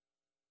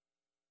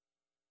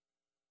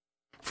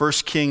1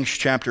 Kings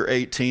chapter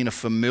 18, a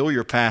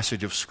familiar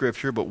passage of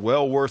Scripture, but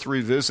well worth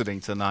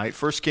revisiting tonight.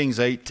 1 Kings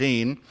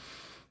 18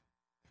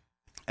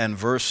 and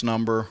verse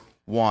number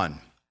 1.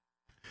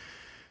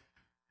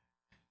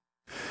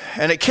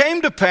 And it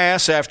came to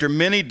pass after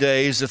many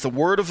days that the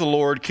word of the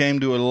Lord came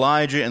to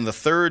Elijah in the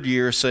 3rd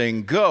year,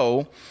 saying,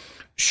 Go,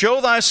 show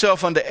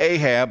thyself unto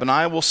Ahab, and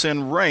I will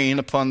send rain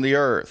upon the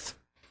earth.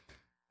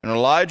 And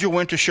Elijah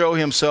went to show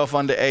himself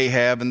unto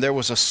Ahab, and there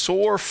was a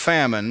sore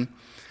famine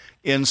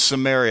in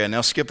Samaria.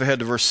 Now skip ahead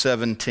to verse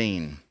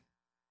 17.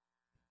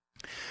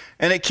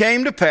 And it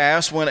came to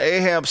pass, when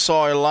Ahab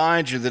saw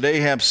Elijah, that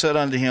Ahab said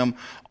unto him,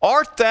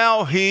 Art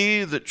thou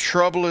he that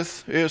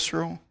troubleth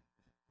Israel?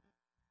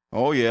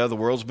 Oh yeah, the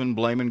world's been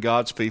blaming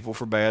God's people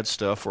for bad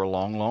stuff for a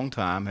long, long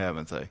time,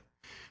 haven't they?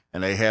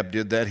 And Ahab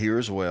did that here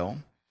as well.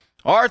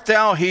 Art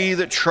thou he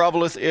that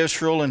troubleth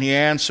Israel? And he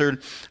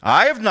answered,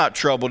 I have not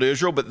troubled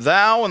Israel, but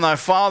thou and thy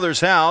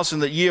father's house,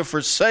 and that ye have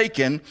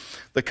forsaken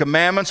the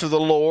commandments of the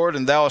Lord,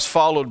 and thou hast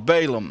followed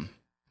Balaam.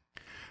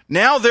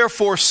 Now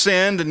therefore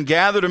send and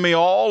gather to me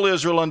all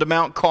Israel unto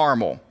Mount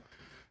Carmel,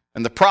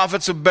 and the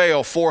prophets of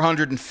Baal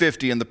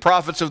 450, and the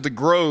prophets of the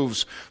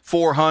groves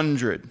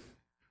 400,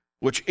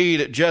 which eat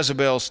at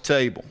Jezebel's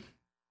table.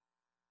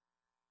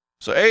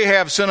 So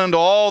Ahab sent unto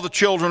all the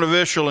children of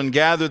Israel, and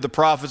gathered the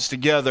prophets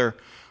together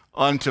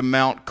unto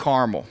Mount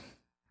Carmel.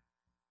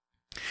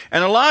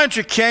 And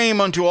Elijah came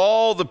unto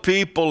all the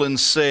people and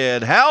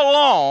said, How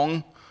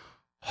long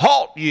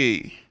halt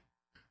ye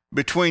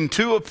between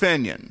two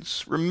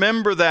opinions?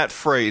 Remember that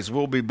phrase.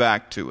 We'll be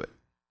back to it.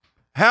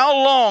 How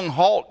long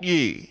halt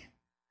ye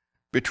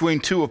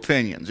between two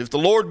opinions? If the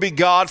Lord be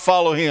God,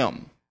 follow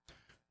him.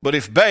 But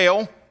if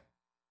Baal,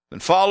 then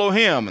follow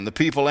him. And the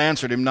people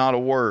answered him not a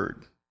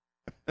word.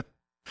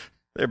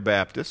 They're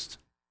Baptists.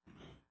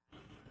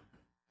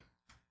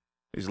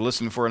 He's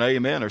listening for an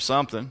amen or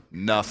something.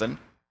 Nothing.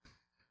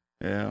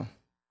 Yeah.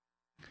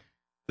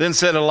 Then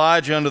said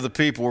Elijah unto the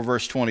people, we're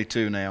verse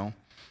 22 now,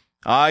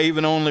 I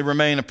even only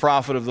remain a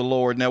prophet of the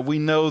Lord. Now we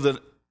know that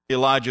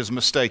Elijah's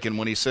mistaken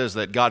when he says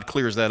that. God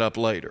clears that up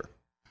later.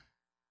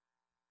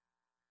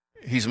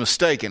 He's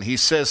mistaken. He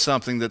says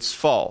something that's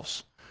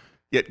false.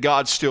 Yet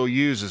God still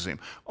uses him.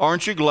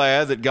 Aren't you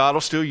glad that God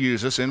will still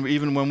use us, and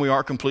even when we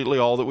aren't completely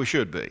all that we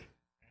should be?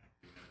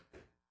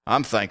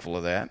 I'm thankful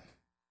of that.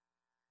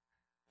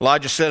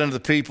 Elijah said unto the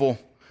people,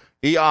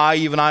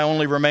 even I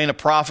only remain a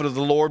prophet of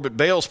the Lord, but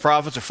Baal's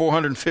prophets are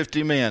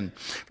 450 men.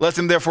 Let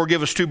them therefore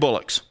give us 2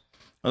 bullocks.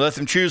 And let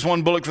them choose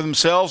 1 bullock for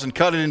themselves, and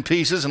cut it in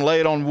pieces, and lay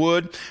it on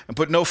wood, and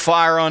put no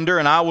fire under.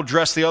 And I will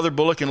dress the other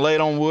bullock, and lay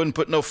it on wood, and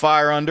put no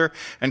fire under.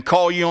 And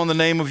call ye on the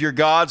name of your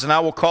gods, and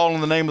I will call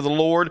on the name of the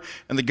Lord.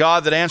 And the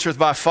God that answereth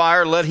by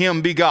fire, let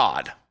him be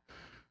God.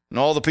 And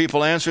all the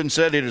people answered and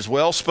said, It is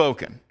well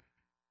spoken.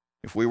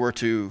 If we were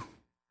to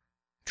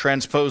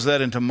transpose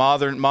that into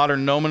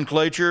modern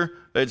nomenclature,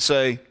 they'd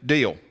say,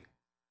 deal.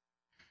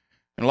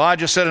 And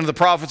Elijah said unto the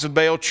prophets of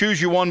Baal,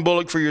 Choose you 1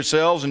 bullock for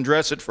yourselves, and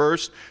dress it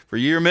first, for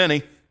ye are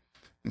many,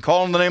 and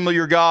call on the name of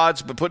your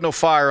gods, but put no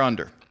fire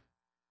under.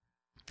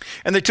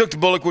 And they took the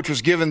bullock which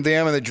was given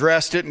them, and they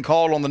dressed it, and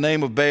called on the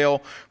name of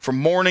Baal from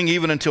morning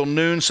even until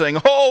noon, saying,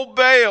 O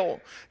Baal,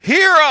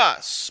 hear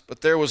us!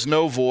 But there was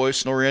no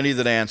voice, nor any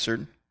that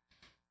answered.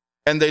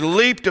 And they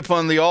leaped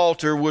upon the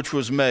altar which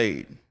was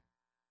made.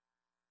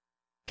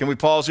 Can we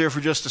pause here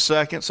for just a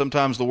second?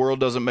 Sometimes the world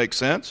doesn't make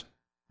sense.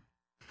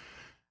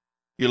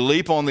 You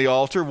leap on the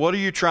altar. What are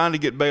you trying to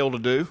get Baal to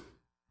do?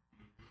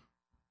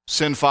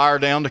 Send fire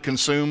down to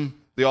consume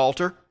the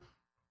altar?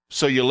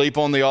 So you leap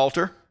on the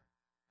altar?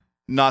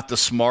 Not the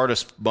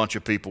smartest bunch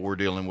of people we're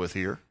dealing with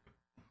here,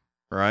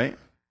 right?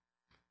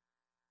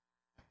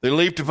 They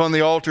leaped upon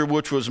the altar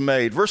which was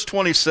made. Verse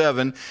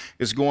 27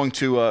 is going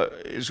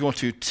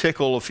to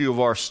tickle a few of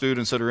our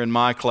students that are in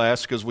my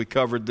class, because we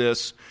covered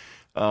this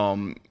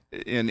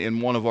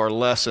in one of our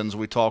lessons.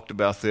 We talked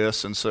about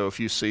this, and so if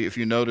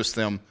you notice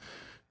them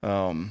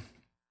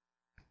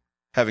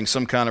having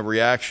some kind of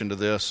reaction to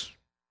this,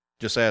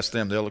 just ask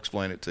them, they'll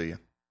explain it to you.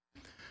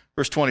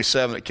 Verse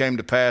 27, it came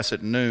to pass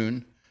at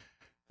noon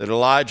that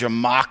Elijah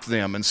mocked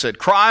them and said,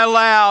 Cry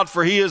aloud,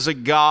 for he is a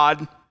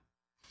god.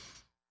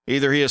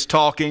 Either he is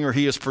talking, or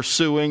he is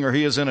pursuing, or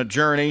he is in a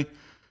journey,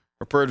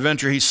 or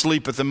peradventure he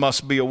sleepeth and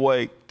must be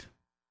awaked.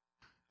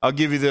 I'll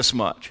give you this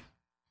much.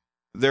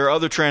 There are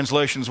other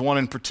translations, one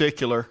in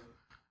particular,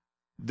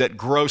 that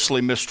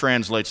grossly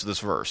mistranslates this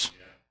verse,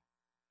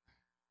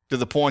 to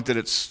the point that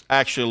it's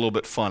actually a little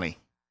bit funny.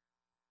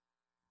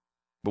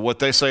 But what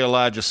they say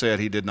Elijah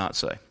said, he did not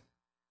say.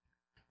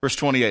 Verse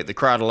 28, they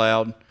cried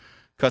aloud,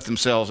 cut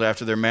themselves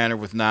after their manner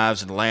with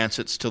knives and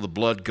lancets, till the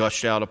blood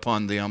gushed out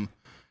upon them.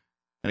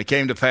 And it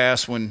came to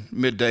pass, when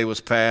midday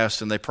was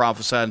past, and they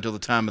prophesied until the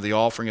time of the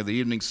offering of the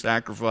evening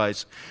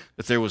sacrifice,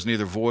 that there was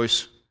neither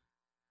voice,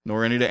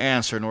 nor any to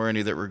answer, nor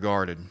any that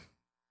regarded.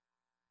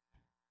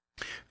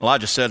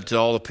 Elijah said to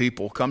all the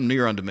people, Come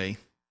near unto me.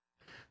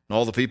 And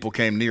all the people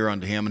came near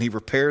unto him, and he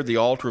repaired the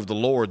altar of the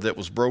Lord that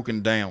was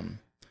broken down.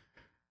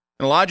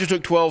 And Elijah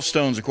took 12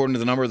 stones according to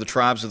the number of the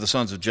tribes of the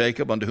sons of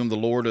Jacob, unto whom the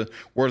word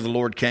of the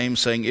Lord came,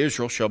 saying,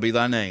 Israel shall be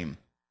thy name.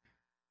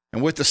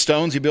 And with the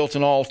stones he built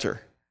an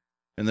altar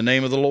in the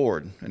name of the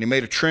Lord. And he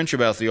made a trench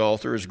about the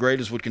altar as great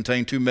as would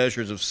contain 2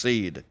 measures of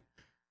seed.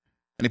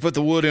 And he put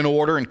the wood in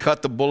order and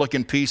cut the bullock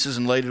in pieces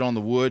and laid it on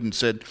the wood and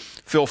said,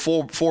 fill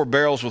four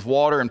barrels with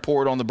water and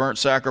pour it on the burnt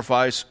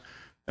sacrifice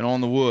and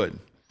on the wood.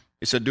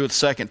 He said, do it the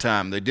second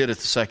time. They did it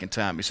the second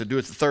time. He said, do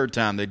it the third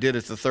time. They did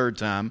it the third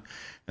time.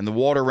 And the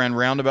water ran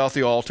round about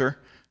the altar,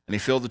 and he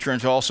filled the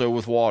trench also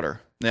with water.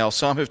 Now,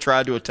 some have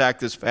tried to attack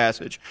this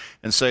passage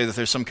and say that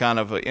there's some kind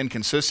of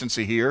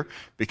inconsistency here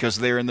because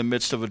they're in the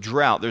midst of a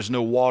drought. There's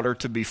no water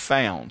to be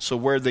found. So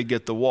where'd they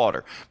get the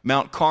water?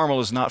 Mount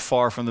Carmel is not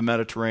far from the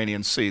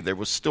Mediterranean Sea. There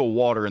was still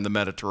water in the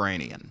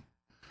Mediterranean.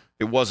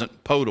 It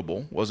wasn't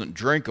potable, wasn't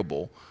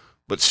drinkable,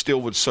 but still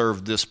would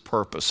serve this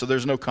purpose. So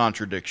there's no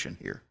contradiction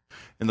here.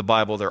 In the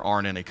Bible, there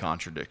aren't any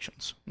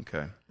contradictions.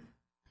 Okay.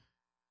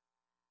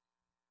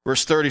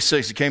 Verse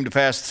 36, it came to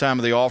pass at the time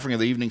of the offering of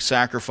the evening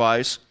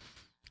sacrifice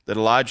that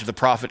Elijah the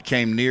prophet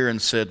came near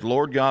and said,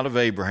 Lord God of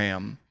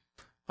Abraham,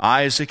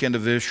 Isaac, and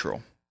of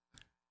Israel,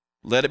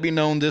 let it be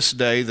known this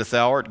day that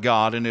thou art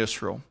God in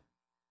Israel,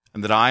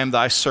 and that I am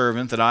thy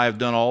servant, that I have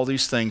done all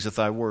these things at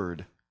thy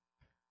word.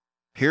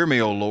 Hear me,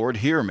 O Lord,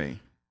 hear me,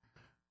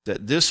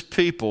 that this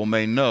people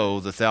may know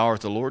that thou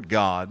art the Lord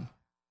God,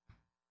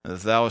 and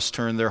that thou hast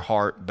turned their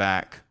heart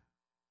back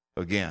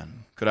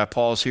again. Could I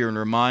pause here and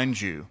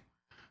remind you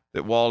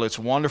that while it's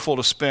wonderful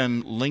to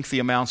spend lengthy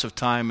amounts of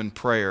time in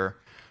prayer,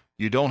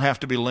 you don't have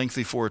to be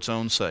lengthy for its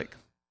own sake.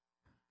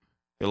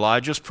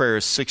 Elijah's prayer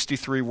is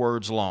 63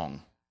 words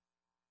long,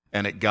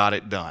 and it got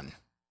it done.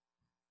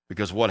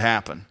 Because what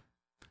happened?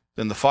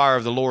 Then the fire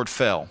of the Lord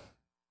fell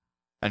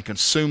and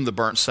consumed the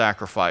burnt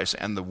sacrifice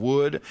and the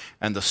wood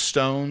and the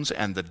stones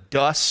and the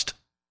dust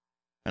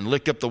and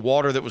licked up the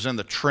water that was in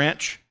the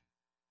trench.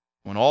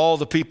 When all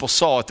the people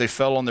saw it, they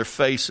fell on their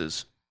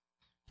faces.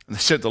 And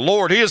they said, the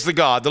Lord, He is the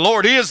God. The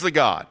Lord, He is the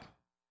God.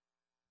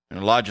 And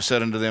Elijah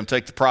said unto them,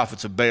 take the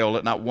prophets of Baal,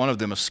 let not one of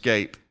them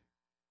escape.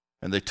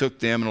 And they took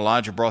them, and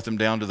Elijah brought them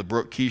down to the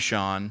brook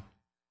Kishon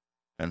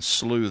and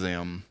slew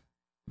them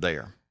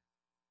there.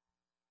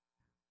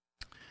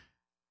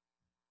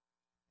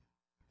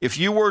 If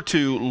you were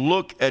to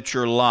look at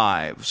your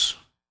lives,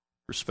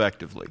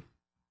 respectively,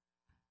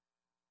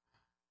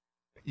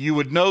 you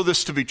would know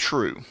this to be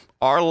true.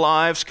 Our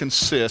lives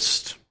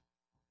consist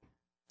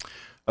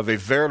of a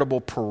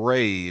veritable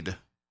parade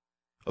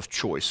of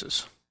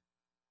choices.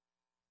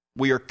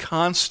 We are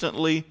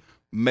constantly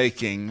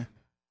making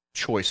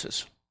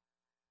choices.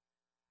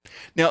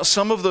 Now,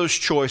 some of those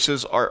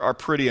choices are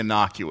pretty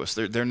innocuous.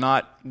 They're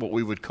not what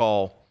we would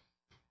call,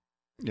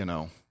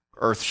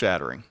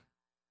 earth-shattering.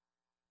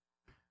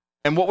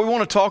 And what we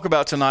want to talk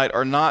about tonight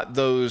are not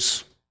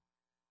those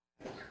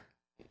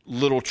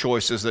little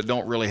choices that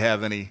don't really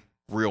have any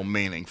real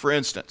meaning. For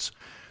instance,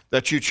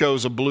 that you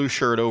chose a blue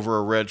shirt over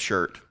a red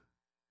shirt.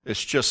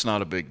 It's just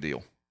not a big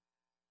deal.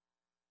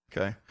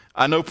 Okay?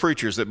 I know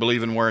preachers that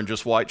believe in wearing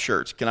just white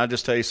shirts. Can I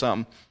just tell you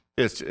something?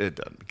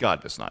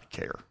 God does not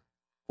care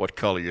what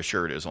color your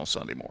shirt is on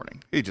Sunday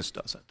morning. He just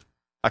doesn't.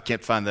 I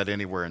can't find that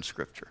anywhere in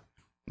Scripture.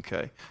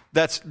 Okay?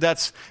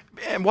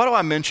 And why do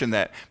I mention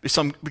that?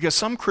 Because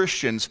some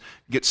Christians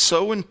get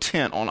so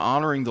intent on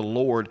honoring the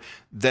Lord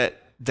that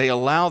they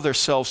allow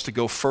themselves to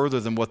go further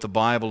than what the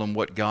Bible and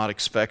what God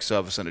expects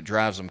of us, and it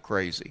drives them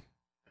crazy.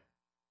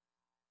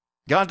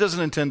 God doesn't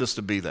intend us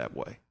to be that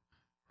way.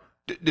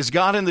 Is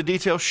God in the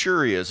details?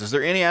 Sure He is. Is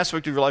there any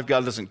aspect of your life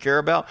God doesn't care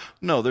about?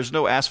 No, there's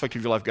no aspect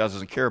of your life God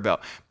doesn't care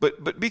about.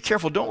 But be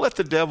careful. Don't let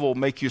the devil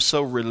make you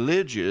so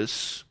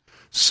religious,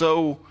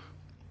 so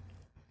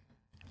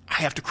I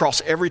have to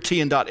cross every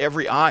T and dot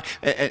every I,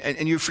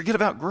 and you forget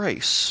about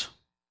grace.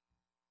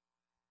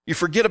 You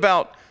forget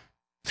about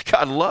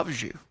God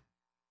loves you.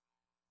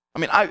 I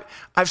mean,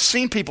 I've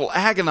seen people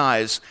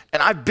agonize,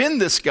 and I've been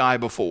this guy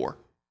before.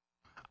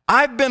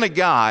 I've been a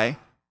guy,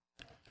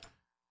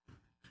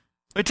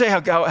 let me tell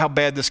you how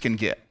bad this can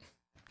get,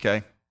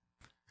 okay?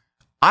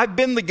 I've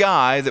been the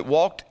guy that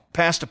walked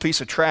past a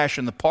piece of trash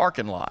in the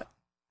parking lot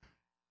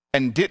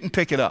and didn't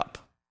pick it up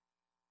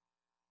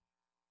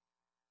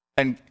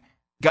and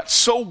got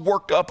so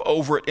worked up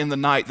over it in the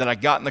night that I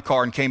got in the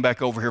car and came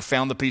back over here,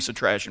 found the piece of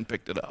trash, and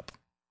picked it up.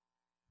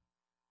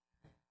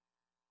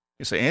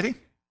 You say, Andy,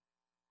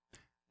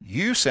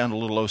 you sound a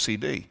little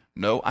OCD.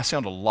 No, I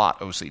sound a lot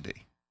OCD.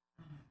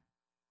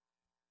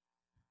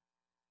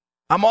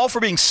 I'm all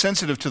for being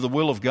sensitive to the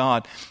will of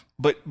God,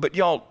 but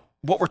y'all,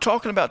 what we're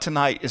talking about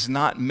tonight is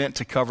not meant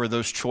to cover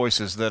those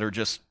choices that are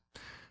just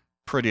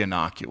pretty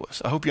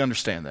innocuous. I hope you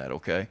understand that,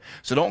 okay?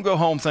 So don't go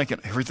home thinking,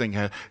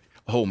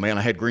 oh man,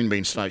 I had green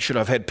beans tonight. Should I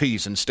have had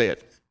peas instead?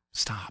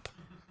 Stop.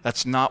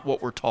 That's not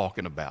what we're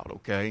talking about,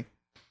 okay?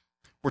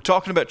 We're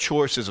talking about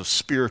choices of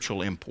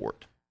spiritual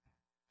import.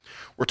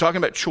 We're talking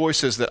about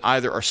choices that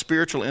either are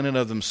spiritual in and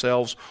of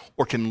themselves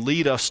or can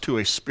lead us to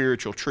a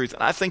spiritual truth.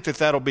 And I think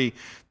that'll be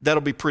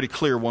pretty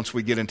clear once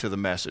we get into the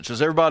message.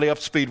 Is everybody up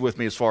to speed with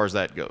me as far as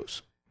that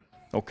goes?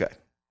 Okay.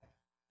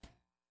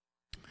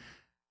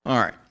 All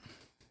right.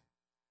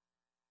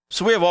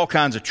 So we have all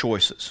kinds of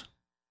choices.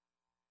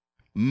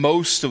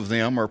 Most of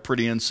them are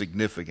pretty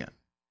insignificant.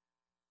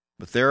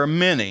 But there are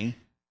many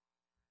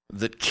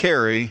that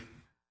carry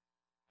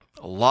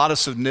a lot of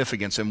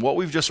significance. And what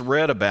we've just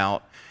read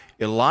about,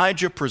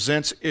 Elijah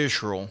presents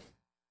Israel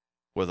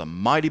with a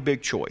mighty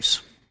big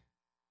choice.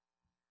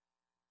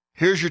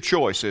 Here's your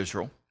choice,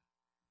 Israel.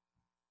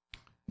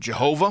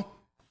 Jehovah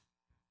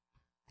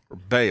or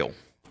Baal.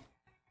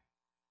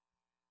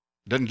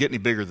 Doesn't get any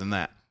bigger than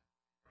that.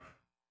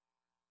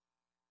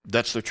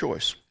 That's their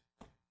choice.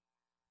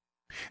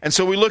 And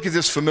so we look at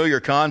this familiar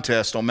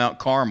contest on Mount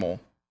Carmel,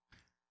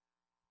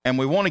 and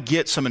we want to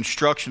get some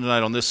instruction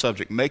tonight on this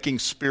subject, making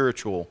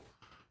spiritual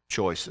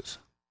choices.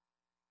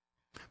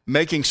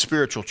 Making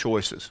spiritual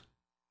choices.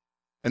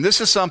 And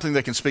this is something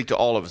that can speak to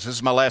all of us. This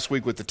is my last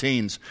week with the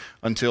teens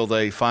until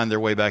they find their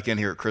way back in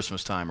here at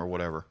Christmas time or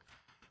whatever.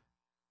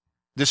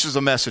 This is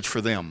a message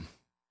for them.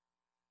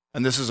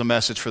 And this is a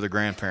message for the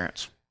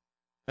grandparents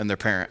and their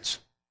parents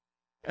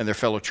and their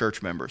fellow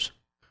church members.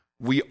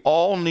 We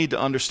all need to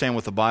understand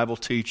what the Bible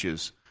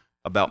teaches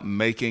about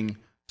making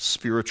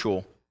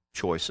spiritual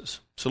choices.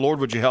 So, Lord,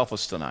 would you help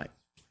us tonight?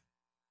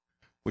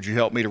 Would you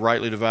help me to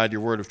rightly divide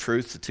your word of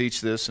truth, to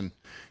teach this, and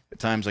at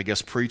times, I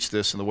guess, preach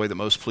this in the way that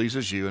most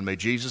pleases you, and may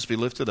Jesus be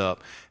lifted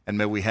up, and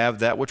may we have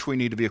that which we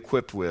need to be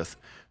equipped with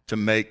to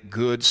make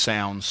good,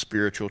 sound,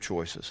 spiritual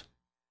choices.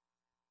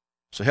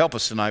 So help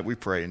us tonight, we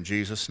pray, in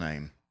Jesus'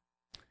 name.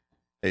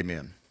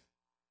 Amen.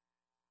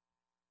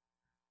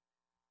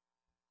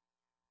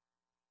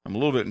 I'm a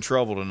little bit in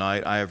trouble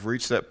tonight. I have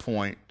reached that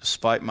point,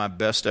 despite my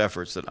best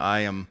efforts, that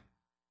I'm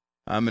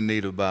in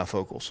need of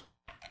bifocals.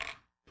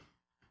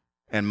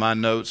 And my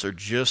notes are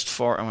just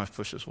far. I'm going to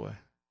push this way.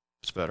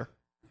 It's better.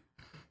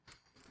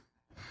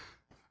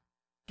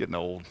 Getting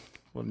old.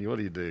 What do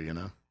you do, you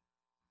know?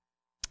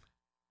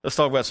 Let's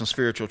talk about some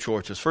spiritual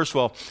choices. First of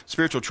all,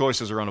 spiritual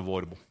choices are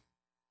unavoidable.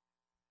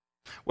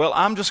 Well,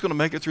 I'm just going to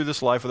make it through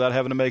this life without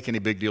having to make any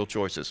big deal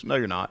choices. No,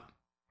 you're not.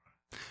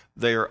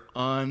 They are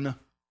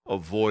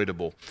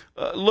unavoidable.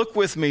 Look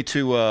with me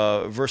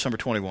to verse number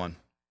 21.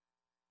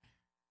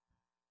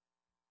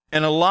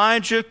 And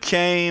Elijah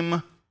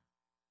came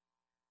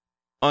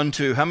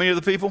unto, how many of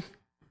the people?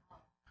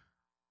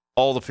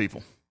 All the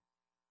people.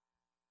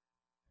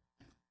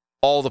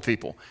 All the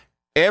people.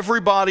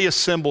 Everybody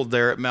assembled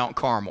there at Mount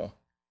Carmel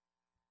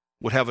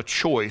would have a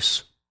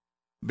choice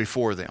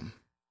before them.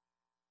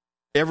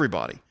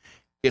 Everybody.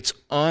 It's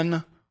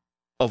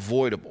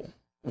unavoidable.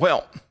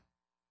 Well,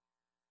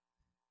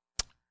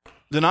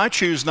 then I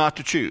choose not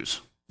to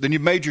choose. Then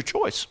you've made your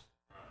choice.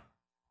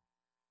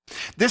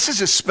 This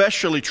is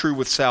especially true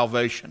with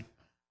salvation.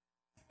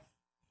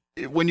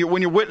 When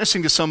you're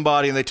witnessing to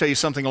somebody and they tell you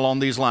something along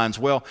these lines,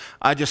 well,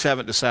 I just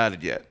haven't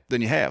decided yet.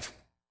 Then you have.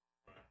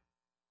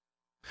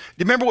 Do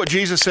you remember what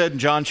Jesus said in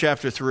John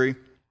chapter 3? In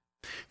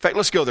fact,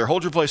 let's go there.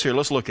 Hold your place here.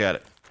 Let's look at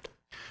it.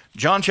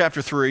 John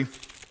chapter 3,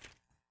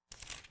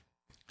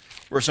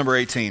 verse number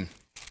 18.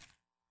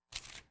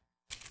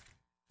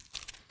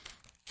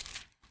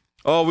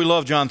 Oh, we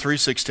love John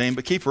 3:16,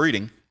 but keep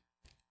reading.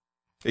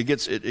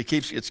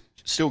 It's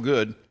still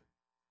good.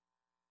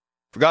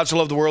 For God so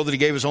loved the world that he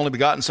gave his only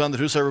begotten Son, that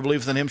whosoever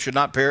believeth in him should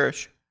not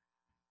perish,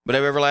 but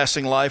have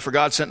everlasting life. For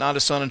God sent not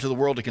his Son into the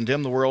world to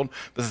condemn the world,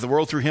 but that the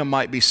world through him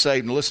might be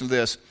saved. And listen to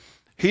this.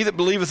 He that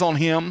believeth on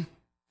him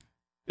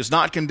is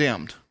not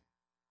condemned,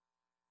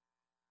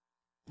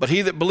 but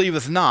he that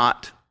believeth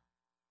not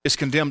is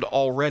condemned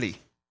already.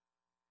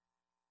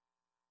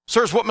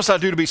 Sirs, what must I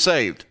do to be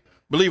saved?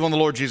 Believe on the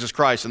Lord Jesus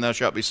Christ, and thou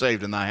shalt be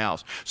saved in thy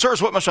house.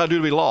 Sirs, what must I do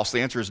to be lost?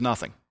 The answer is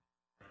nothing.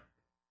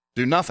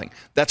 Do nothing.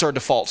 That's our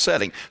default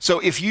setting. So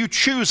if you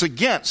choose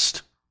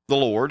against the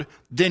Lord,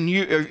 then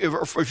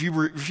if you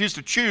refuse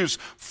to choose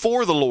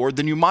for the Lord,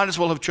 then you might as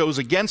well have chose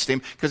against him,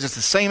 because it's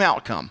the same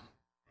outcome.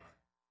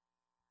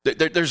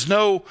 There's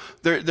no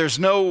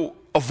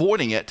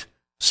avoiding it.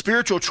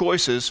 Spiritual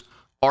choices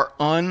are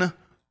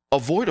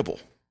unavoidable.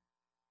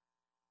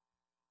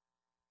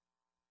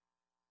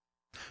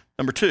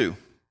 Number 2,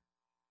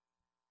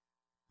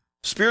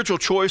 spiritual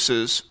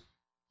choices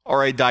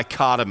are a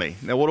dichotomy.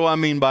 Now, what do I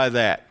mean by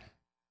that?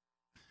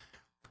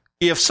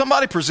 If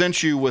somebody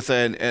presents you with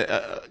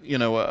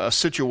a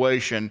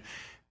situation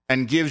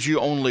and gives you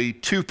only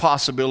 2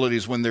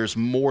 possibilities when there's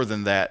more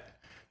than that,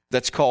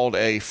 that's called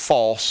a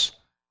false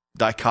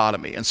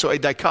dichotomy. And so a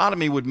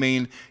dichotomy would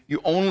mean you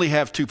only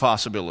have 2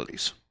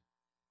 possibilities.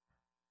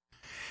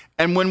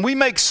 And when we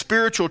make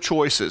spiritual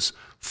choices,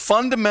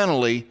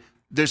 fundamentally,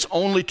 there's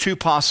only 2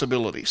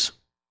 possibilities.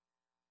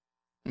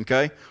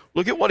 Okay?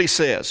 Look at what he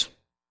says.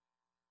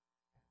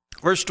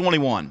 Verse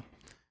 21.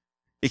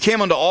 He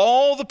came unto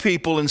all the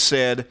people and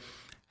said,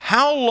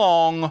 how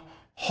long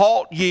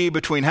halt ye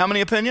between how many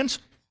opinions?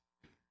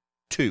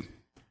 2.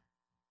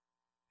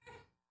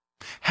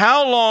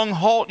 How long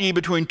halt ye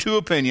between 2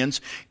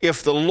 opinions?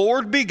 If the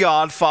Lord be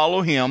God,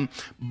 follow him.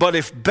 But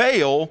if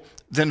Baal,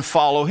 then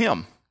follow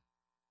him.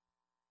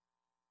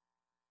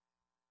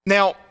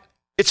 Now,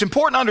 it's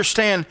important to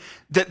understand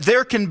that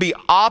there can be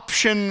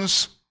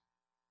options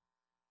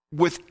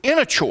within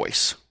a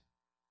choice.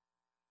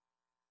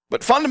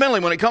 But fundamentally,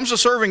 when it comes to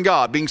serving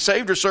God, being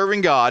saved or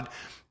serving God,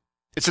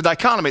 it's a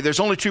dichotomy. There's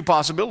only two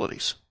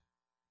possibilities.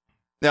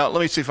 Now,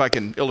 let me see if I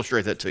can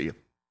illustrate that to you.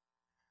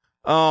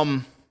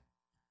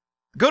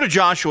 Go to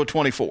Joshua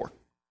 24.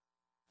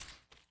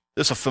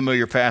 This is a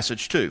familiar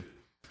passage too.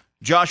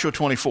 Joshua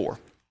 24.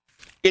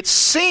 It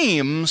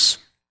seems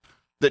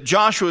that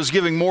Joshua is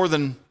giving more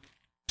than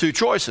two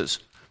choices,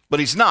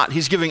 but he's not.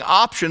 He's giving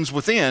options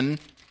within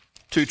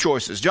two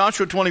choices.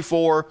 Joshua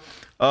 24,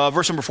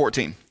 verse number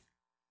 14.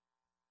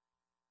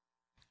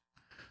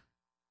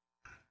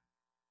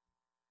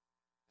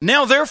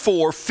 Now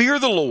therefore, fear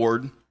the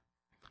Lord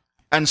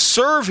and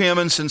serve him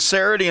in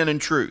sincerity and in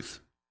truth.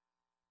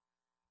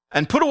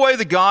 And put away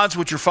the gods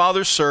which your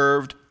fathers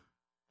served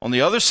on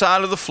the other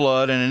side of the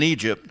flood and in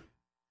Egypt,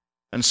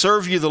 and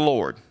serve ye the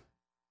Lord.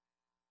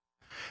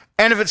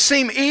 And if it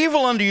seem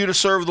evil unto you to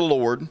serve the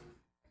Lord,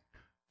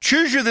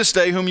 choose you this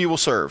day whom you will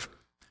serve,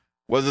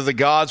 whether the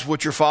gods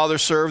which your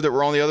fathers served that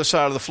were on the other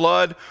side of the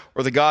flood,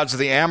 or the gods of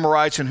the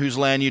Amorites in whose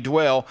land you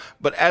dwell.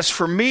 But as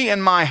for me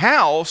and my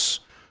house,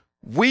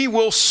 we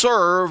will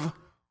serve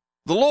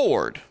the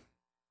Lord.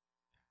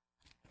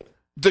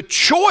 The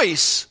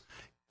choice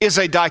is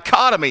a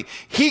dichotomy.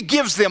 He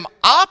gives them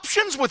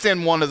options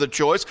within one of the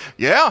choice.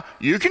 Yeah,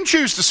 you can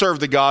choose to serve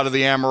the God of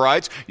the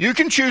Amorites. You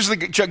can choose the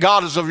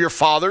gods of your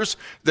fathers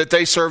that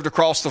they served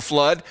across the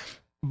flood.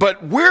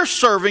 But we're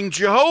serving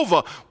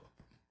Jehovah.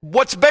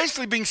 What's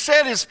basically being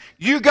said is,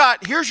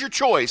 here's your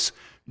choice: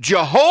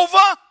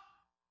 Jehovah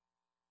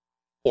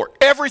or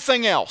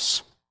everything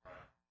else.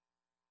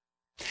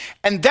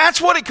 And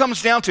that's what it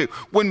comes down to.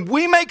 When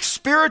we make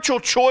spiritual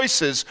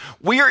choices,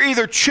 we are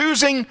either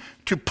choosing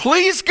to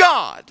please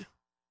God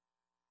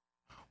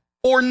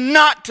or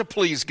not to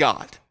please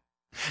God.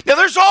 Now,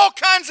 there's all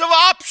kinds of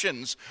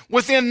options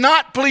within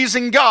not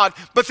pleasing God,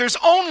 but there's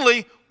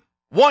only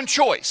one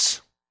choice.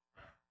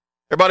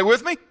 Everybody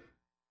with me?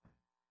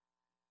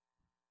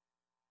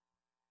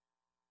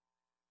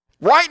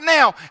 Right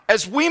now,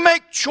 as we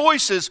make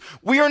choices,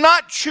 we are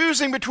not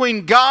choosing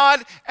between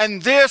God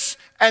and this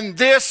and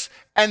this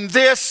and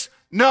this.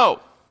 No.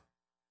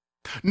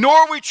 Nor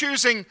are we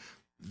choosing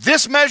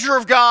this measure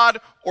of God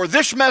or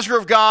this measure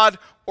of God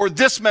or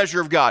this measure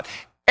of God.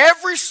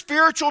 Every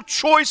spiritual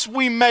choice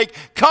we make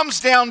comes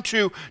down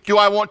to, do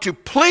I want to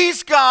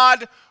please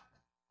God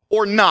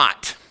or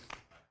not?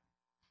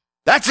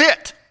 That's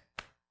it.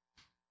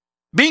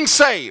 Being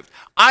saved,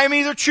 I am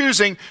either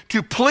choosing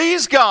to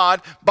please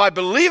God by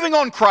believing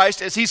on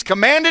Christ as He's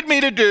commanded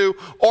me to do,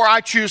 or I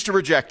choose to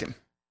reject Him.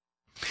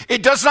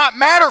 It does not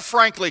matter,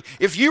 frankly,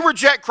 if you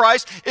reject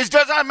Christ, it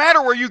does not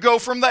matter where you go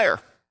from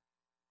there.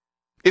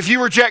 If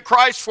you reject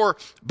Christ for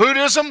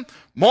Buddhism,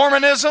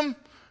 Mormonism,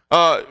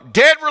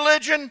 dead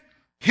religion,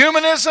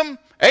 humanism,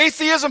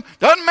 atheism,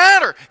 doesn't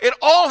matter. It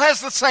all has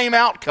the same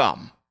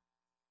outcome.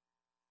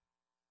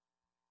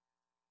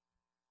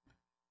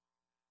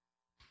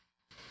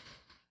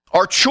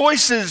 Our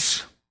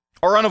choices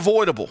are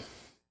unavoidable.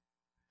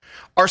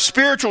 Our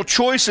spiritual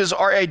choices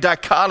are a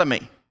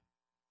dichotomy.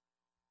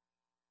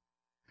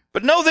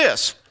 But know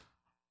this,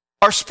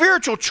 our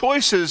spiritual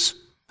choices,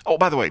 oh,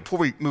 by the way, before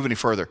we move any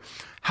further,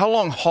 how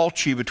long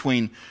halt ye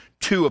between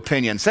two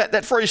opinions?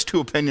 That phrase,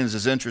 two opinions,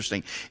 is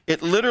interesting.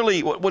 It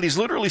literally, what he's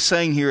literally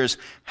saying here is,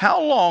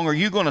 how long are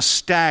you going to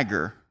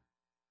stagger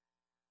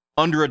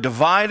under a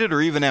divided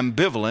or even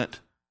ambivalent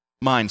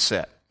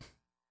mindset?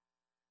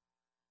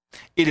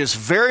 It is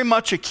very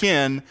much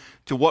akin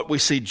to what we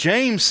see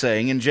James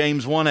saying in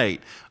James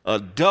 1:8. A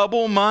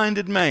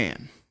double-minded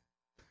man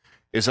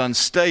is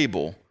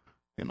unstable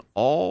in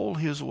all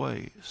his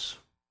ways.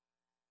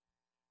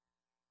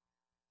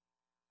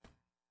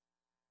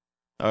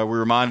 We're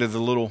reminded of the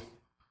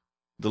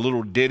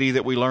little ditty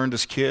that we learned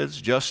as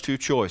kids, just two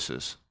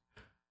choices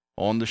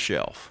on the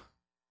shelf: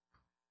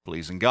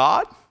 pleasing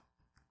God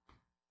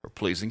or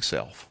pleasing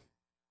self.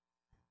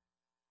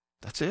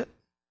 That's it.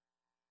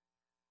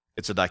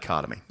 It's a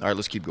dichotomy. All right,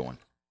 let's keep going.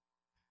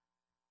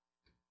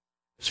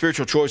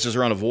 Spiritual choices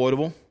are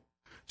unavoidable.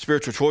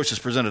 Spiritual choices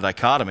present a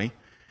dichotomy.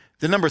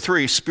 Then number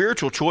 3,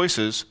 spiritual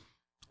choices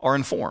are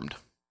informed.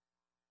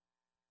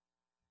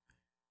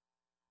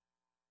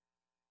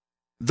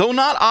 Though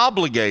not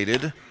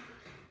obligated,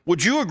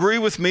 would you agree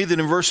with me that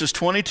in verses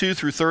 22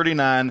 through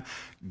 39,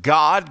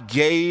 God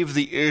gave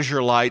the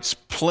Israelites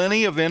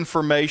plenty of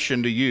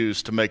information to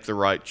use to make the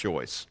right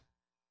choice?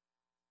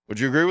 Would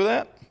you agree with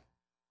that?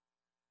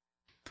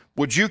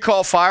 Would you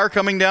call fire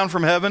coming down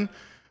from heaven,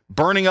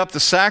 burning up the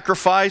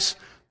sacrifice,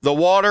 the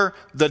water,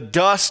 the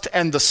dust,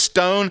 and the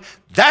stone?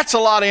 That's a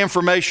lot of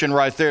information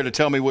right there to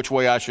tell me which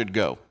way I should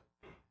go.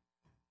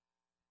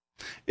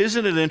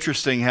 Isn't it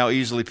interesting how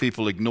easily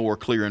people ignore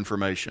clear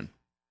information?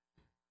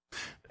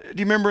 Do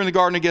you remember in the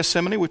Garden of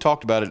Gethsemane? We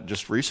talked about it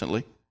just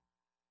recently.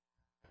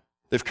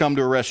 They've come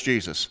to arrest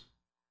Jesus.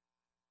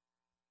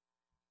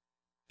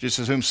 Jesus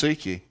says, whom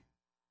seek ye?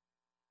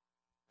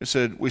 It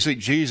said, we seek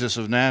Jesus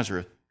of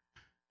Nazareth.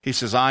 He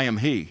says, I am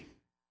he.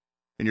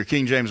 In your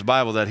King James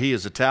Bible, that he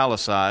is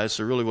italicized,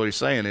 so really what he's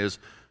saying is,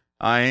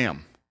 I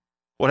am.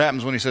 What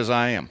happens when he says,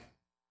 I am?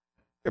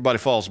 Everybody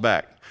falls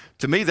back.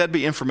 To me, that'd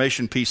be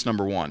information piece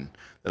number one,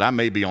 that I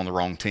may be on the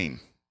wrong team.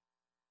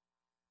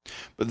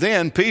 But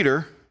then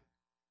Peter,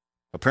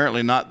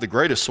 apparently not the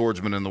greatest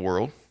swordsman in the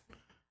world,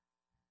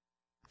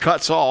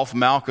 cuts off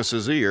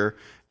Malchus's ear,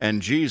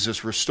 and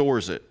Jesus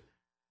restores it.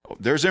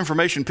 There's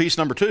information piece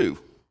number two,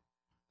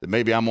 that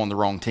maybe I'm on the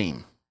wrong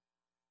team.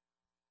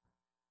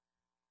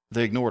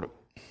 They ignored it.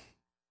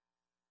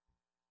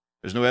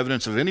 There's no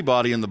evidence of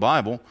anybody in the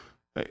Bible,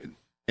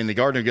 in the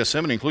Garden of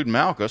Gethsemane, including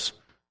Malchus,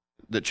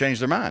 that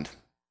changed their mind.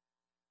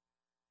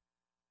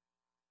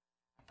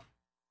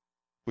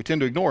 We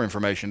tend to ignore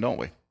information, don't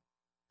we?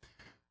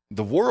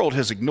 The world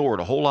has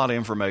ignored a whole lot of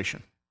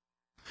information.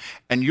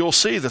 And you'll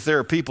see that there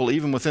are people,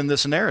 even within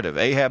this narrative,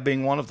 Ahab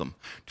being one of them,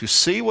 to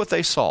see what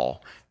they saw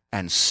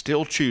and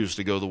still choose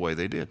to go the way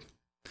they did.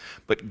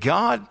 But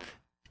God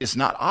is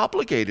not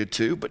obligated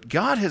to, but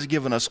God has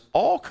given us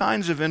all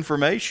kinds of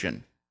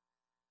information,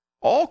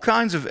 all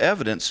kinds of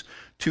evidence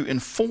to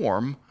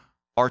inform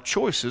our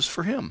choices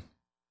for Him.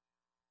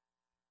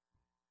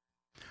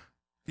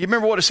 You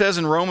remember what it says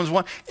in Romans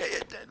 1?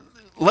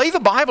 Lay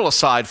the Bible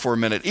aside for a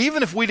minute.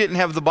 Even if we didn't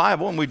have the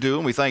Bible, and we do,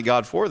 and we thank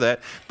God for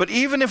that, but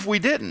even if we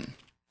didn't,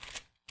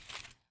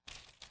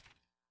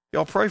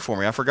 y'all pray for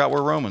me. I forgot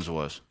where Romans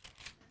was.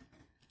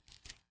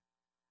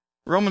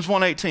 Romans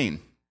 1:18.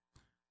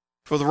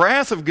 For the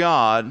wrath of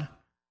God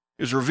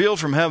is revealed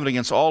from heaven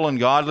against all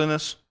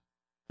ungodliness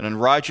and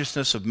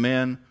unrighteousness of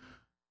men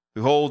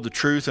who hold the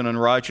truth in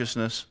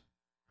unrighteousness,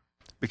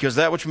 because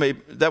that which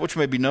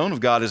may be known of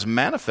God is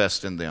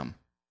manifest in them.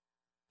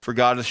 For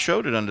God has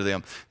showed it unto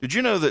them. Did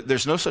you know that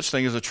there's no such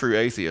thing as a true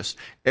atheist?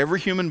 Every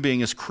human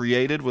being is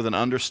created with an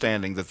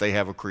understanding that they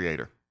have a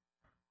creator.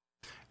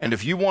 And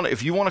if you want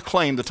to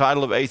claim the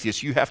title of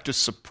atheist, you have to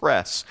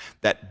suppress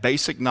that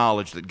basic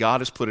knowledge that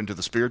God has put into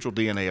the spiritual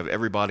DNA of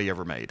everybody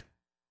ever made.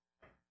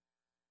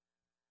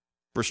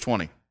 Verse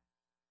 20.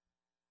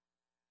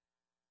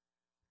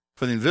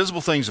 For the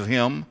invisible things of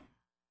Him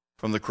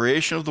from the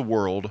creation of the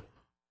world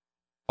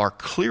are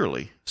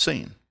clearly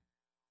seen,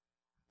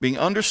 being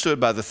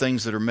understood by the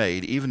things that are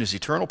made, even His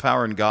eternal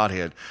power and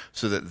Godhead,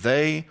 so that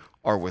they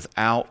are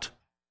without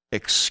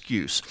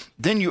excuse.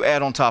 Then you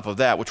add on top of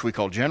that, which we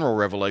call general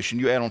revelation,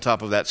 you add on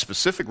top of that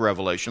specific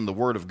revelation, the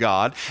Word of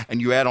God,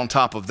 and you add on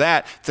top of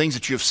that things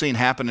that you have seen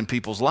happen in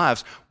people's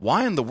lives.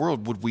 Why in the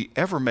world would we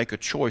ever make a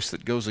choice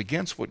that goes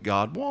against what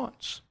God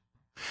wants?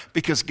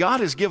 Because God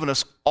has given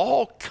us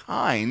all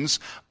kinds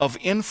of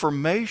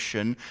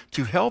information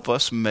to help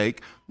us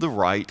make the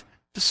right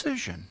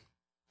decision.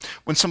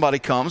 When somebody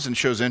comes and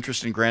shows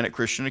interest in Granite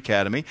Christian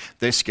Academy,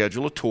 they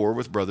schedule a tour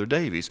with Brother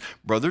Davies.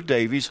 Brother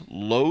Davies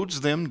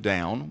loads them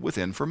down with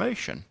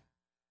information.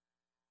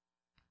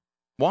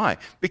 Why?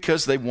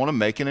 Because they want to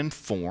make an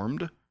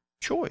informed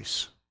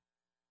choice.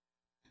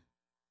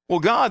 Well,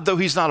 God, though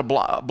He's not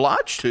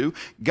obliged to,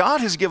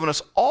 God has given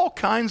us all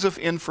kinds of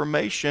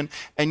information,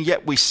 and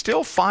yet we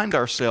still find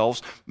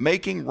ourselves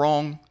making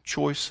wrong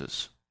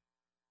choices.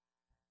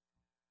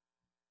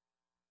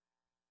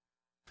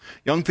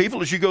 Young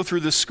people, as you go through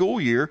this school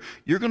year,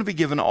 you're going to be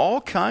given all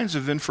kinds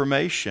of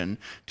information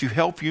to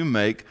help you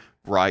make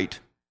right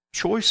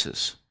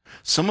choices.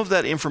 Some of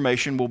that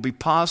information will be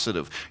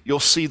positive. You'll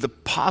see the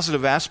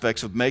positive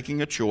aspects of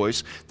making a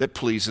choice that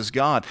pleases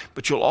God.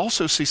 But you'll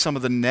also see some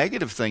of the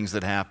negative things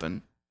that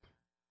happen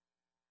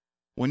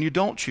when you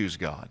don't choose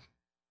God.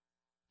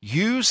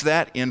 Use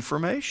that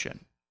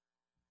information.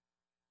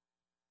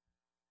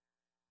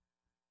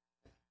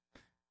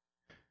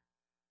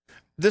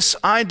 This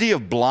idea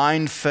of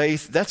blind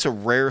faith, that's a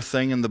rare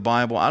thing in the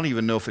Bible. I don't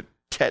even know if it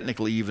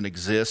technically even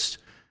exists.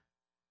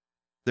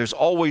 There's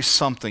always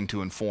something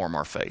to inform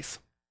our faith.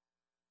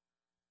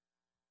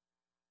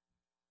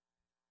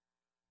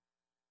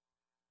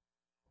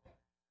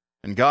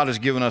 And God has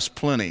given us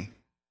plenty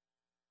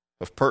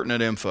of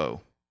pertinent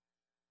info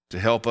to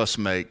help us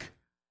make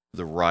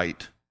the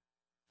right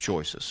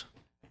choices.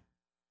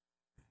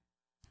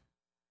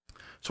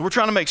 So we're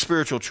trying to make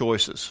spiritual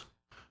choices.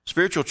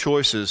 Spiritual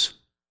choices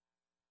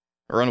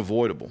are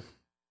unavoidable.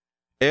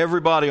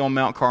 Everybody on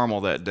Mount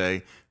Carmel that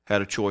day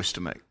had a choice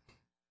to make.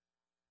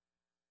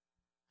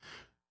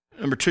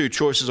 Number two,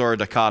 choices are a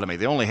dichotomy.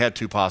 They only had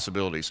two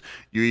possibilities.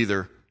 You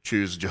either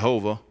choose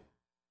Jehovah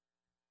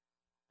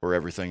or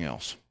everything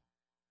else.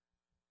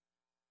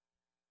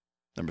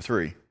 Number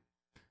three,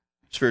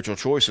 spiritual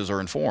choices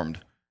are informed.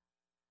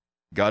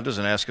 God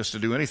doesn't ask us to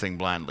do anything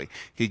blindly.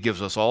 He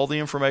gives us all the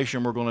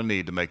information we're going to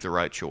need to make the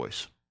right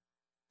choice.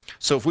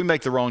 So if we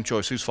make the wrong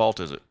choice, whose fault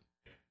is it?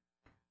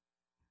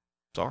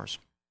 It's ours.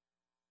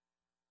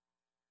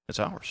 It's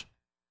ours.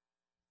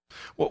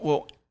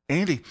 Well,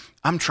 Andy,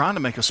 I'm trying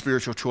to make a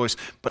spiritual choice,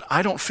 but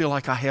I don't feel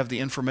like I have the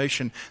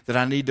information that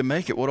I need to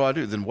make it. What do I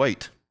do? Then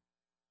wait.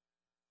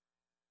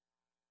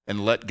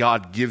 And let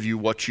God give you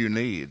what you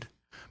need.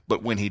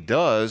 But when He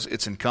does,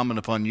 it's incumbent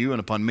upon you and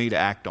upon me to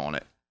act on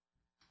it.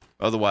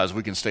 Otherwise,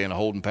 we can stay in a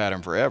holding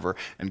pattern forever,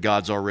 and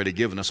God's already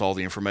given us all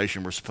the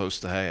information we're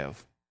supposed to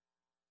have.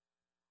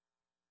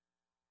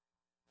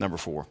 Number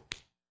four.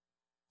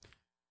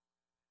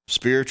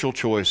 Spiritual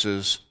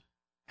choices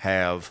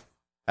have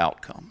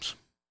outcomes.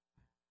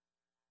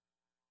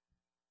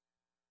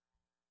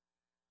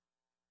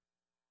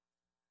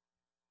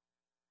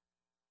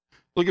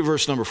 Look at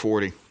verse number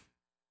 40.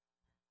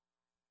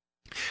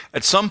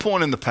 At some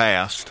point in the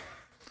past,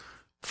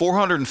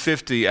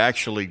 450,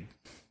 actually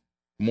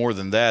more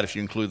than that if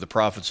you include the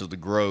prophets of the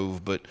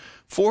Grove, but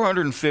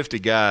 450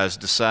 guys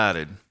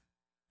decided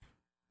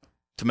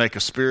to make a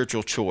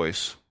spiritual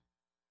choice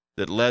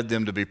that led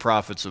them to be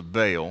prophets of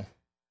Baal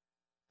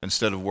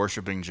instead of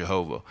worshiping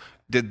Jehovah.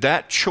 Did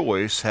that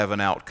choice have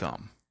an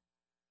outcome?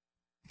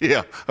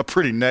 Yeah, a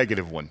pretty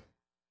negative one.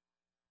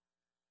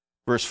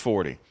 Verse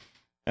 40.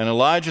 And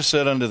Elijah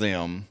said unto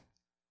them,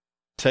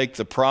 take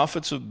the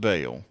prophets of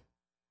Baal,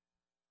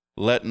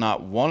 let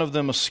not one of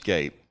them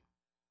escape.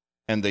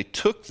 And they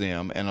took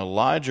them, and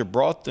Elijah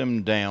brought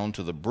them down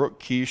to the brook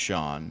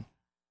Kishon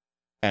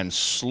and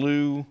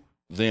slew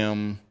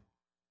them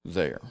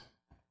there.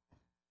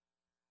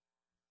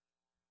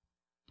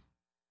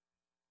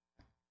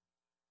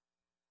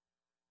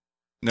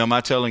 Now, am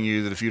I telling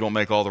you that if you don't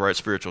make all the right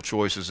spiritual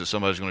choices that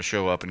somebody's going to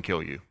show up and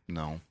kill you?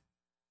 No.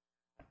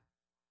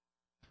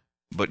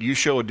 But you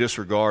show a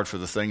disregard for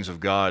the things of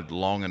God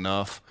long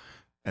enough,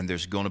 and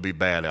there's going to be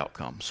bad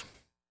outcomes.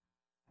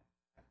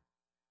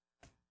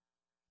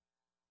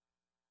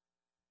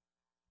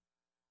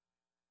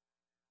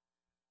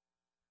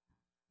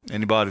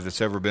 Anybody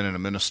that's ever been in a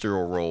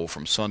ministerial role,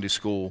 from Sunday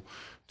school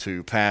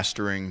to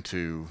pastoring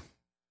to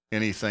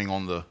anything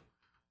on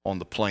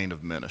the plane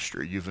of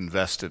ministry, you've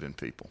invested in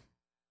people.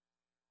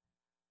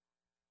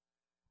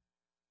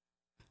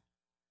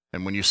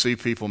 And when you see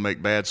people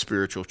make bad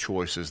spiritual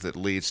choices that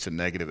leads to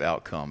negative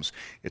outcomes,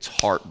 it's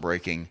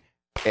heartbreaking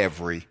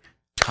every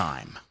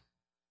time.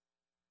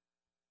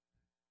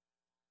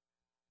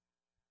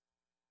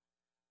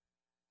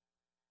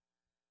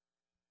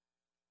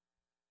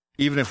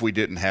 Even if we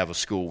didn't have a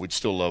school, we'd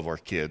still love our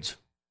kids.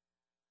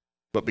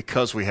 But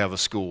because we have a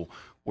school,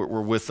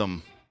 we're with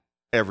them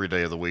every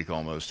day of the week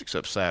almost,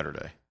 except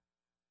Saturday.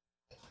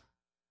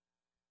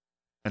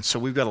 And so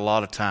we've got a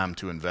lot of time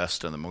to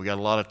invest in them. We've got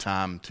a lot of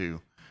time to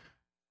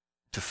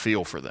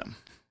feel for them.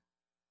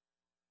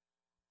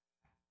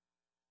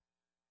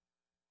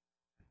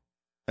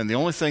 And the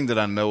only thing that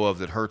I know of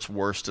that hurts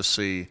worse to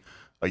see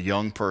a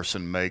young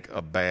person make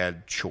a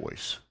bad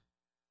choice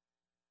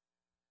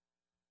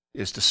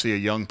is to see a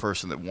young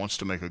person that wants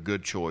to make a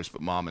good choice, but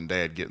mom and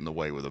dad get in the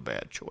way with a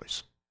bad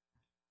choice.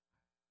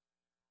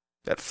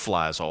 That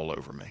flies all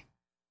over me.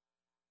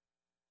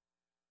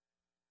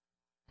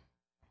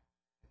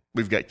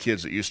 We've got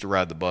kids that used to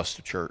ride the bus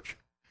to church,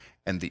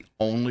 and the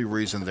only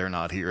reason they're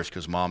not here is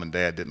because mom and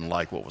dad didn't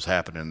like what was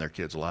happening in their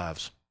kids'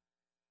 lives.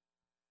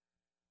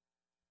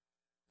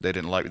 They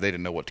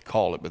didn't know what to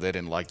call it, but they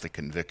didn't like the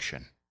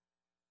conviction.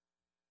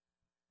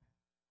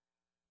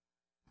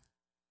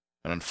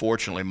 And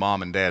unfortunately,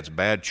 mom and dad's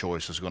bad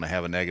choice is going to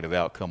have a negative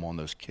outcome on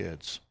those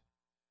kids.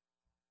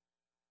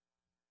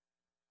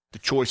 The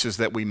choices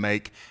that we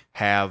make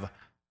have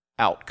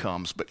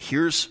outcomes. But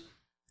here's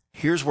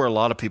where a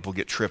lot of people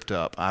get tripped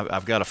up.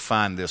 I've got to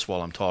find this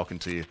while I'm talking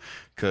to you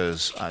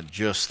because I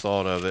just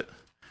thought of it.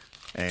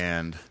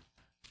 And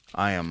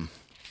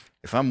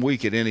if I'm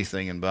weak at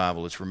anything in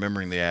Bible, it's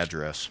remembering the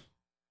address.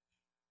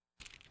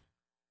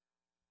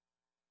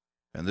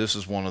 And this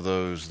is one of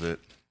those that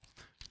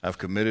I've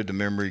committed to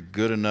memory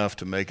good enough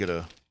to make it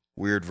a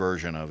weird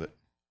version of it.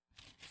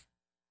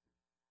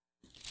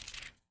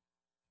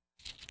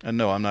 And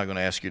no, I'm not going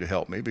to ask you to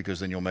help me because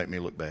then you'll make me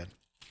look bad.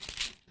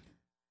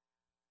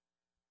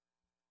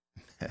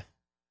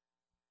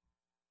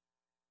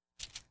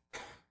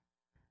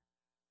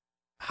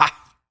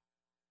 Ha!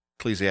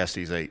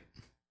 Ecclesiastes 8.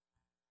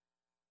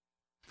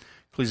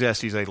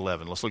 Ecclesiastes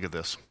 8:11. Let's look at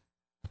this.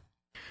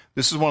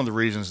 This is one of the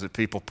reasons that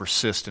people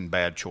persist in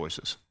bad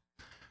choices.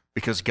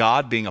 Because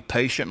God, being a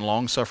patient and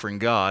long-suffering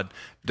God,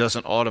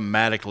 doesn't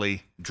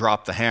automatically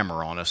drop the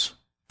hammer on us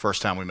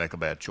first time we make a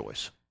bad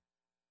choice.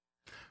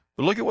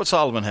 But look at what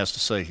Solomon has to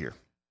say here.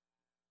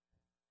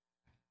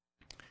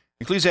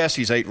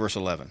 Ecclesiastes 8, verse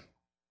 11.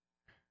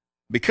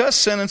 Because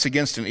sentence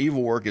against an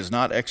evil work is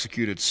not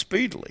executed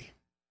speedily,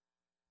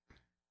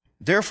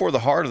 therefore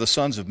the heart of the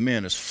sons of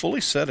men is fully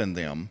set in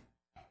them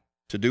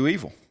to do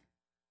evil.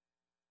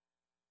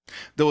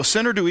 Though a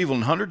sinner do evil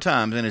 100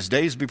 times, and his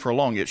days be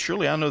prolonged, yet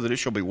surely I know that it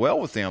shall be well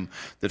with them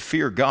that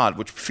fear God,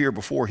 which fear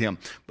before him.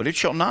 But it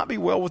shall not be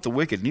well with the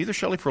wicked, neither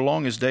shall he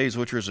prolong his days,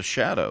 which are as a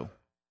shadow,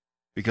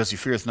 because he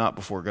feareth not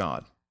before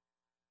God.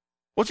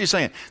 What's he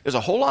saying? There's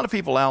a whole lot of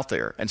people out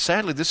there, and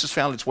sadly this has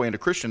found its way into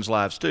Christians'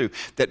 lives too,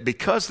 that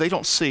because they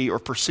don't see or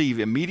perceive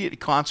immediate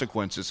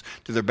consequences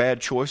to their bad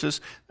choices,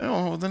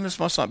 oh, then this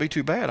must not be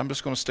too bad. I'm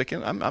just going to stick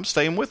in. I'm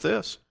staying with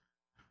this.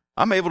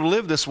 I'm able to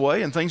live this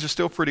way, and things are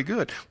still pretty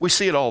good. We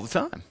see it all the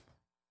time.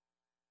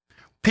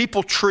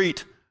 People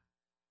treat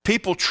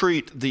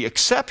the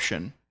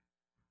exception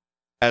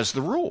as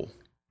the rule.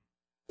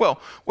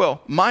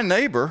 Well, my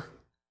neighbor,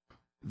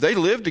 they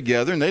lived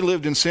together, and they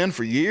lived in sin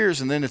for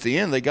years, and then at the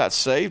end they got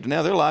saved, and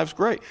now their life's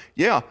great.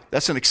 Yeah,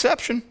 that's an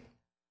exception.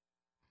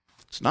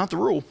 It's not the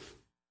rule.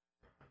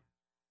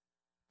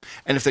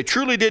 And if they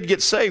truly did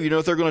get saved, you know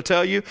what they're going to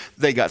tell you?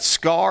 They got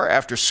scar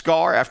after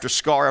scar after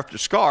scar after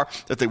scar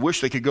that they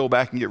wish they could go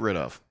back and get rid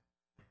of.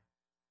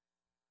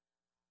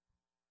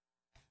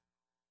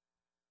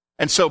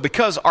 And so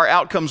because our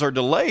outcomes are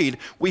delayed,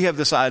 we have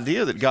this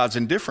idea that God's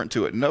indifferent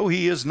to it. No,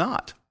 he is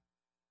not.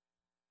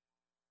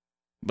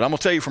 But I'm going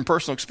to tell you from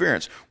personal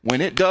experience, when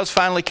it does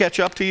finally catch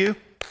up to you,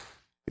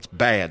 it's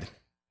bad.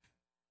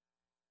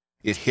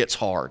 It hits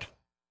hard.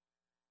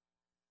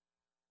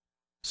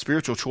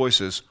 Spiritual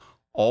choices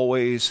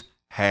always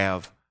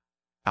have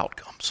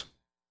outcomes.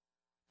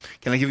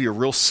 Can I give you a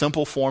real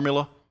simple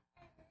formula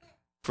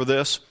for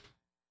this?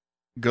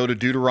 Go to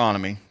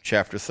Deuteronomy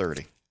chapter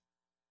 30.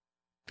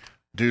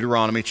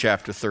 Deuteronomy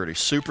chapter 30.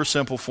 Super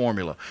simple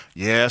formula.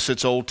 Yes,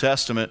 it's Old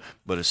Testament,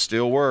 but it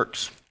still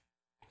works.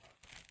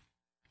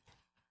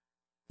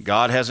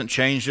 God hasn't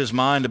changed his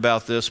mind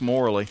about this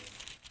morally.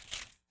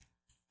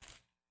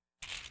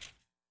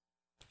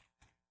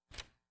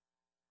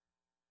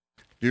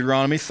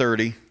 Deuteronomy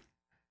 30,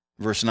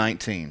 verse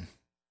 19.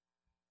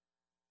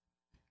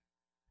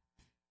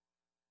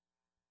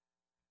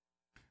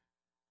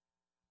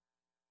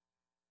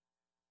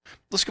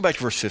 Let's go back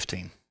to verse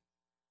 15.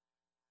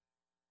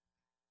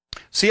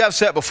 See, I've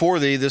set before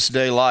thee this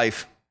day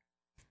life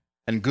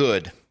and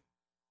good,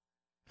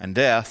 and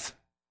death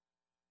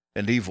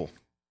and evil.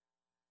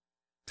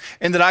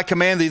 And that I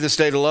command thee this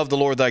day to love the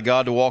Lord thy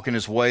God, to walk in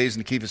his ways,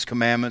 and to keep his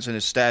commandments and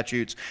his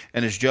statutes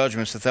and his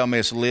judgments, that thou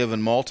mayest live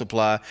and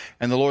multiply.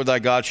 And the Lord thy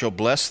God shall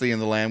bless thee in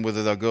the land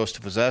whither thou goest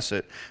to possess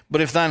it.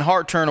 But if thine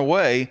heart turn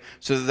away,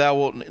 so that thou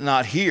wilt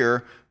not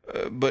hear,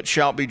 but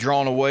shalt be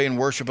drawn away and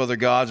worship other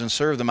gods and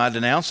serve them, I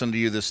denounce unto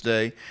you this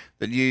day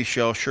that ye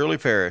shall surely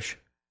perish,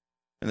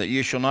 and that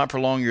ye shall not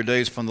prolong your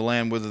days upon the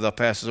land whither thou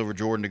passest over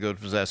Jordan to go to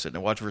possess it.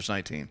 Now watch verse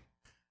 19.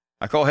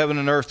 I call heaven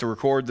and earth to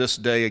record this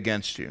day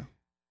against you,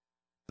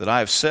 that I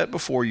have set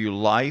before you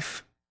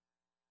life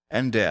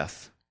and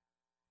death,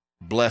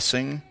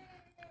 blessing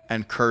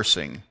and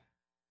cursing.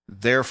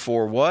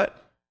 Therefore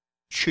what?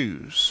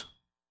 Choose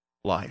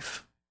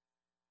life,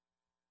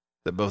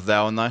 that both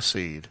thou and thy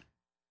seed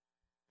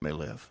may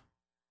live.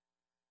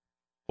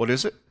 What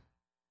is it?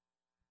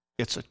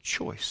 It's a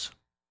choice.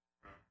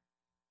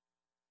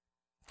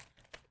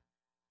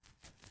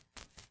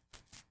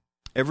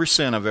 Every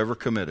sin I've ever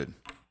committed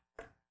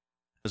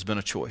has been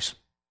a choice.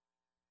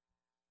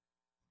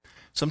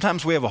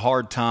 Sometimes we have a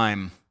hard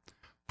time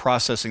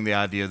processing the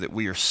idea that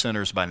we are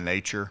sinners by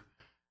nature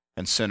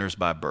and sinners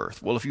by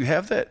birth. Well, if you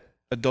have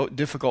a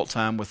difficult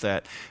time with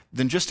that,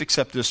 then just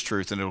accept this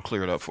truth and it'll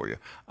clear it up for you.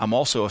 I'm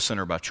also a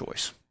sinner by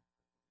choice.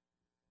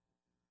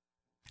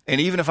 And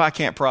even if I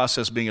can't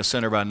process being a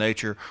sinner by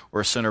nature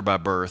or a sinner by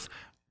birth,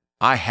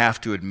 I have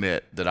to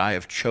admit that I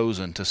have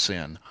chosen to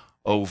sin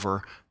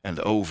over and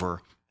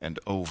over and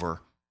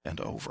over and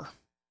over.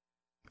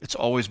 It's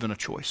always been a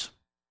choice.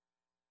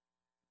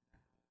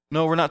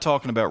 No, we're not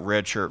talking about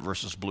red shirt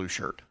versus blue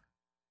shirt.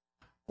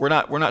 We're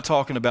not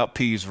talking about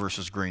peas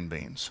versus green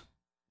beans.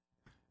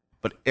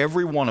 But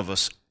every one of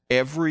us,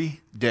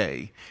 every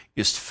day,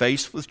 is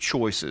faced with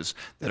choices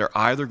that are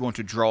either going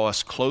to draw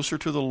us closer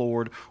to the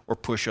Lord or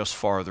push us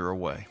farther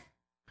away.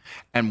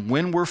 And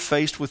when we're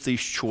faced with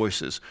these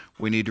choices,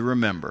 we need to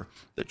remember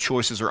that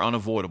choices are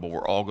unavoidable.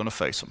 We're all going to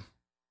face them.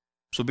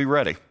 So be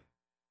ready.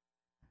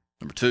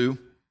 Number two,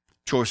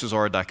 choices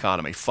are a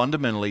dichotomy.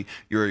 Fundamentally,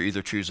 you're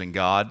either choosing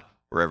God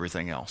or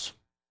everything else.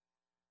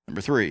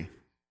 Number three,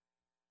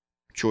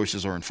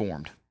 choices are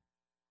informed.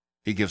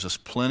 He gives us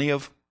plenty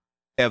of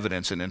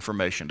evidence and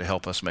information to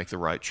help us make the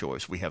right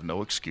choice. We have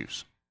no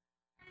excuse.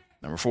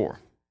 Number four,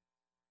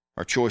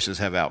 our choices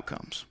have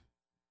outcomes.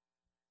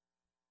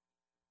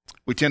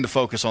 We tend to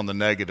focus on the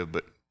negative,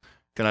 but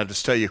can I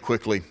just tell you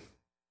quickly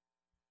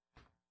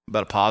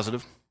about a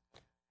positive?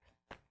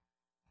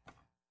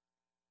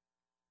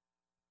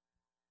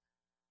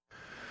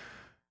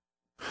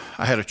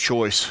 I had a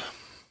choice.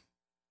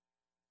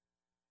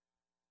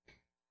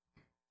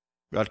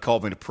 God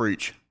called me to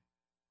preach.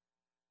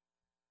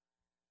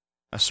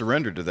 I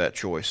surrendered to that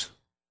choice.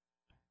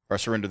 Or I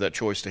surrendered that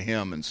choice to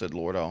Him and said,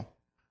 Lord, I'll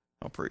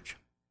preach.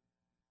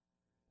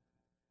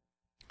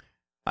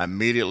 I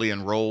immediately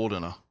enrolled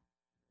in a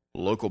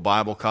local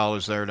Bible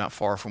college there not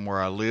far from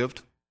where I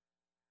lived.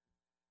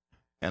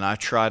 And I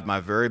tried my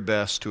very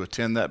best to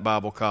attend that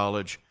Bible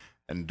college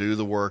and do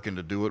the work and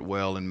to do it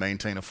well and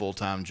maintain a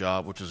full-time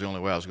job, which was the only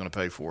way I was going to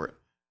pay for it.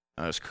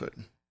 I just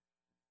couldn't.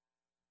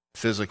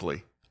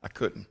 Physically, I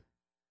couldn't.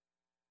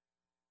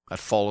 I'd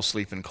fall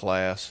asleep in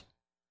class.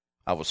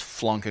 I was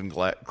flunking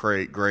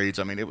grades.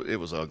 I mean, it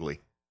was ugly.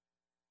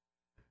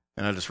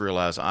 And I just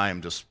realized I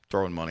am just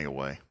throwing money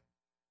away.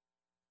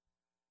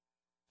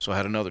 So I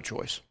had another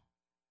choice.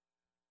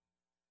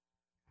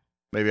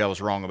 Maybe I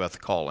was wrong about the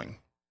calling.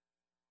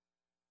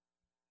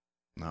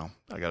 No,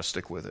 I got to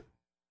stick with it.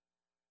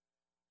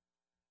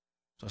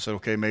 So I said,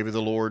 okay, maybe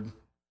the Lord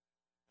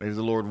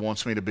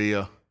wants me to be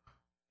a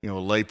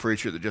lay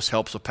preacher that just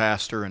helps a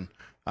pastor, and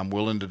I'm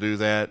willing to do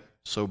that.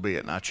 So be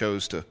it. And I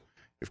chose to,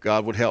 if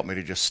God would help me,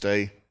 to just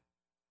stay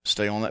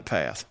stay on that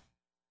path.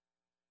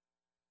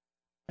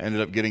 I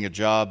ended up getting a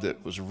job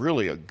that was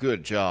really a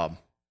good job.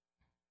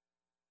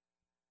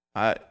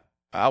 I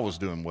was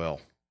doing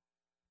well.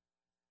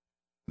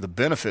 The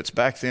benefits,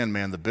 back then,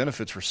 man, the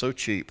benefits were so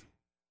cheap.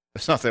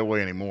 It's not that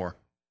way anymore.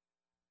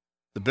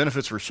 The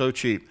benefits were so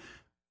cheap.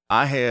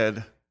 I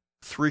had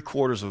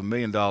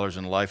 $750,000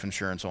 in life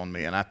insurance on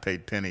me, and I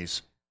paid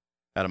pennies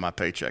out of my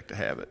paycheck to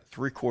have it.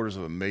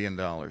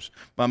 $750,000.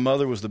 My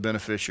mother was the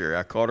beneficiary.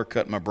 I caught her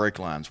cutting my brake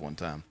lines one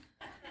time.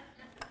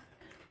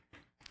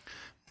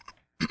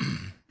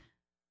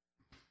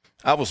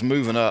 I was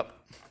moving up.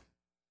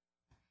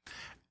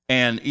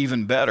 And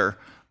even better,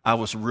 I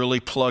was really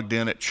plugged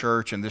in at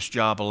church, and this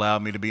job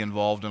allowed me to be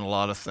involved in a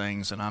lot of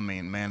things. And I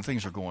mean, man,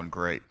 things are going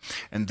great.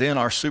 And then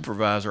our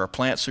supervisor, our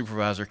plant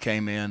supervisor,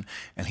 came in,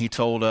 and he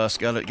told us,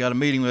 got a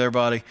meeting with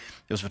everybody. It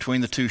was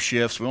between the two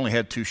shifts. We only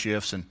had 2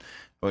 shifts,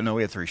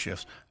 we had 3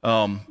 shifts.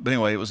 But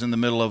anyway, it was in the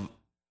middle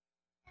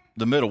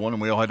one,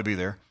 and we all had to be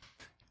there.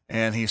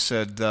 And he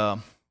said,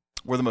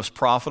 we're the most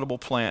profitable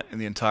plant in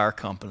the entire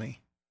company,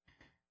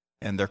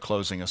 and they're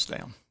closing us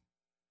down.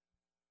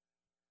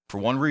 For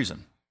one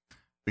reason,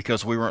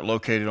 because we weren't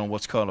located on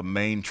what's called a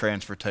main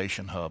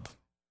transportation hub.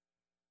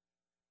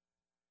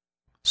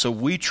 So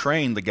we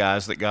trained the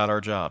guys that got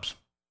our jobs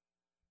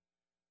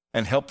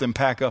and helped them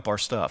pack up our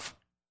stuff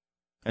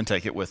and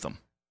take it with them.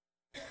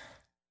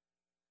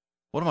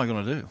 What am I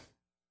going to do?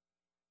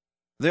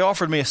 They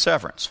offered me a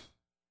severance.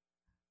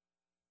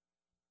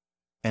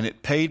 And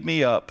it paid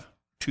me up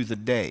to the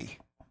day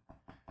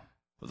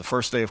of the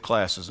first day of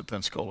classes at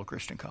Pensacola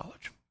Christian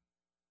College.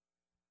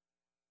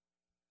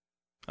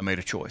 I made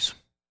a choice.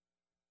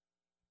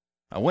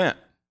 I went.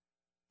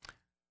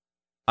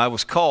 I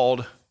was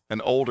called an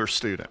older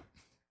student.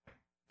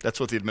 That's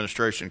what the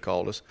administration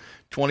called us.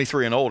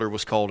 23 and older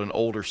was called an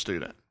older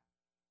student.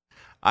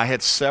 I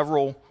had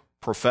several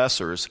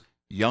professors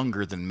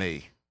younger than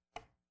me.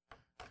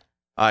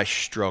 I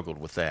struggled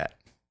with that,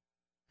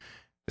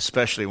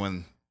 especially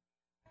when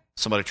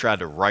somebody tried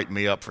to write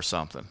me up for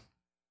something.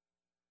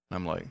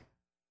 I'm like,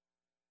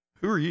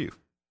 who are you?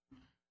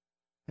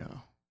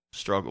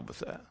 Struggled with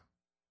that.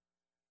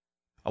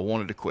 I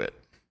wanted to quit.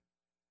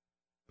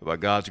 But by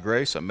God's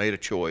grace, I made a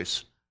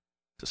choice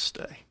to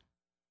stay.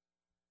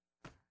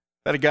 I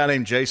had a guy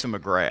named Jason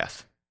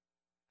McGrath,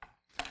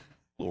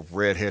 little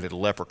red-headed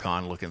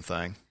leprechaun-looking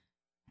thing,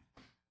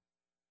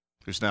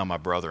 who's now my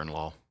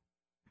brother-in-law.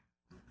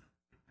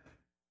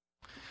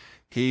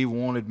 He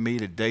wanted me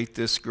to date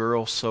this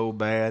girl so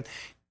bad.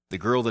 The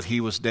girl that he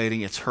was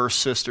dating, it's her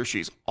sister.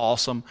 She's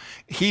awesome.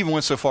 He even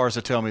went so far as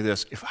to tell me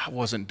this: if I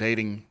wasn't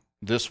dating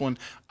this one,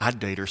 I'd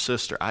date her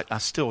sister. I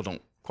still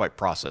don't quite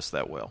process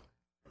that well.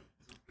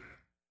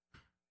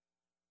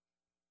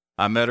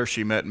 I met her,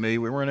 she met me,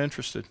 we weren't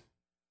interested.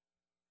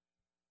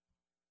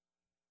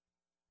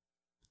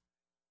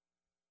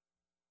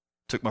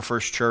 Took my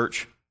first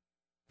church,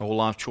 a whole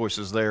lot of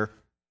choices there.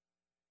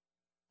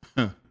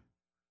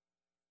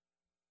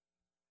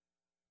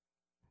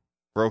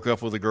 Broke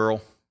up with a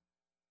girl,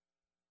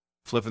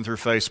 flipping through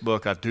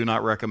Facebook. I do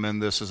not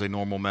recommend this as a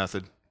normal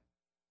method.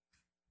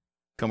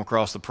 Come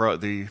across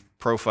the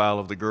profile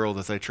of the girl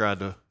that they tried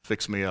to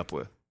fix me up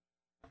with.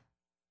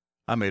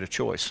 I made a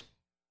choice.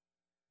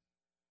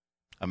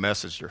 I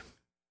messaged her.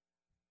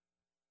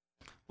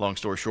 Long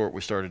story short, we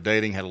started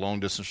dating, had a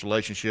long-distance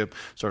relationship,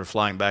 started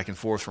flying back and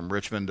forth from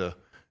Richmond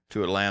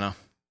to Atlanta.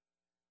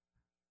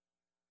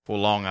 For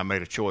long, I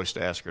made a choice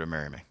to ask her to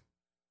marry me.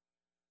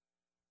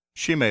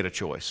 She made a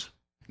choice.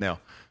 Now,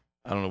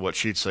 I don't know what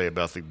she'd say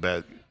about the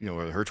bad,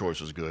 whether her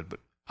choice was good, but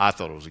I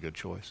thought it was a good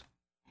choice.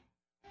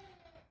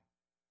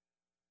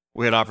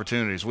 We had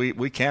opportunities.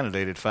 We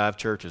candidated 5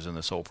 churches in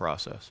this whole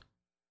process.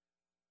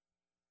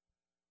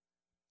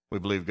 We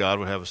believed God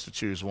would have us to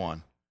choose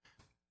one.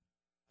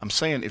 I'm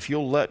saying if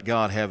you'll let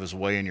God have his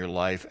way in your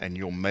life and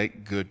you'll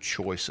make good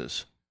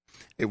choices,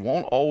 it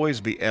won't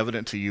always be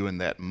evident to you in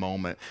that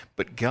moment,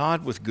 but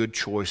God with good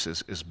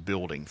choices is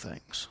building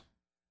things.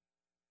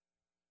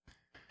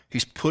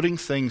 He's putting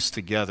things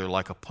together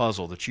like a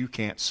puzzle that you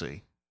can't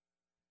see.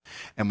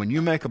 And when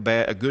you make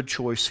a good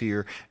choice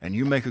here, and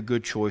you make a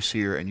good choice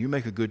here, and you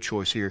make a good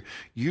choice here,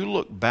 you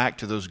look back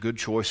to those good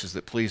choices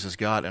that pleases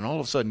God, and all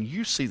of a sudden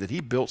you see that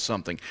he built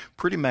something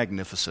pretty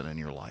magnificent in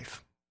your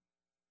life.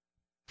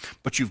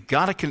 But you've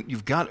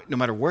got, no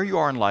matter where you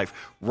are in life,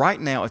 right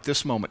now at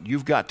this moment,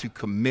 you've got to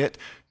commit,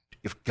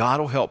 if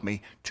God will help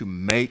me, to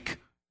make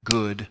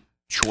good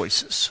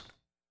choices.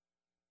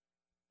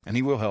 And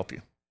he will help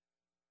you.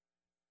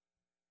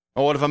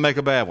 Oh, what if I make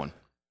a bad one?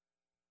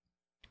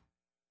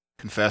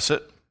 Confess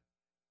it,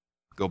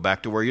 go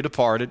back to where you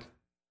departed,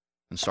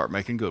 and start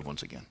making good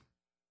ones again.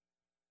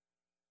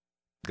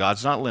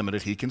 God's not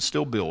limited. He can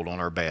still build on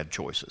our bad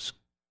choices.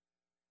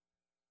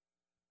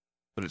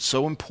 But it's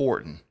so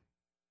important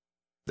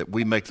that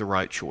we make the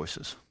right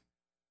choices.